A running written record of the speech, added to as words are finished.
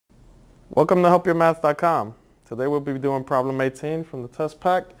Welcome to helpyourmath.com. Today we'll be doing problem 18 from the test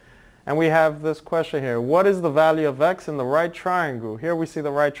pack. And we have this question here. What is the value of x in the right triangle? Here we see the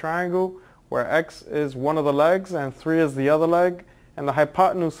right triangle where x is one of the legs and 3 is the other leg, and the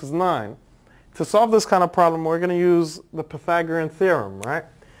hypotenuse is 9. To solve this kind of problem, we're going to use the Pythagorean theorem, right?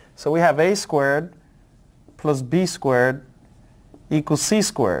 So we have a squared plus b squared equals c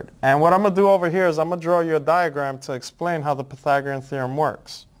squared. And what I'm going to do over here is I'm going to draw you a diagram to explain how the Pythagorean theorem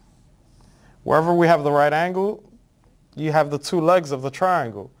works. Wherever we have the right angle, you have the two legs of the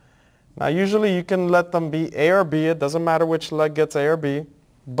triangle. Now usually you can let them be A or B, it doesn't matter which leg gets A or B,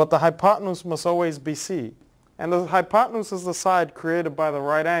 but the hypotenuse must always be C. And the hypotenuse is the side created by the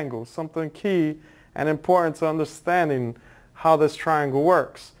right angle, something key and important to understanding how this triangle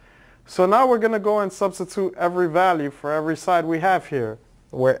works. So now we're going to go and substitute every value for every side we have here,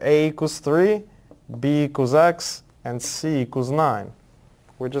 where A equals 3, B equals x, and C equals 9.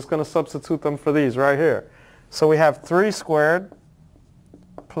 We're just going to substitute them for these right here. So we have 3 squared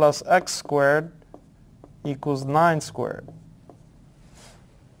plus x squared equals 9 squared.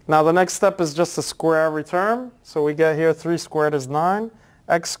 Now the next step is just to square every term. So we get here 3 squared is 9,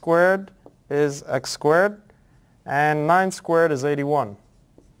 x squared is x squared, and 9 squared is 81.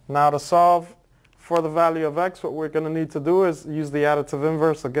 Now to solve for the value of x, what we're going to need to do is use the additive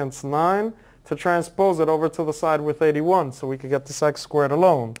inverse against 9 to transpose it over to the side with 81 so we could get this x squared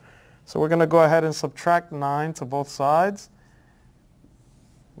alone. So we're going to go ahead and subtract 9 to both sides.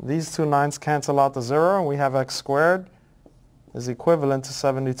 These two 9s cancel out to 0 and we have x squared is equivalent to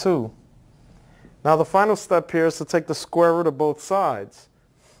 72. Now the final step here is to take the square root of both sides.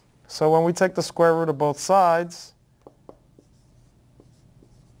 So when we take the square root of both sides,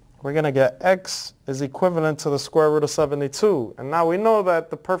 we're going to get x is equivalent to the square root of 72. And now we know that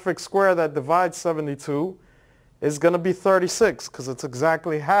the perfect square that divides 72 is going to be 36 because it's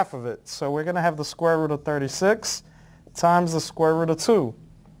exactly half of it. So we're going to have the square root of 36 times the square root of 2.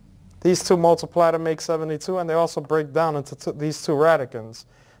 These two multiply to make 72 and they also break down into these two radicans.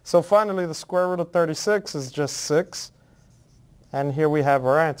 So finally the square root of 36 is just 6. And here we have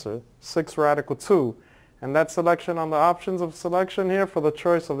our answer, 6 radical 2. And that selection on the options of selection here for the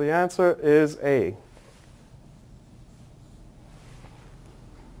choice of the answer is A.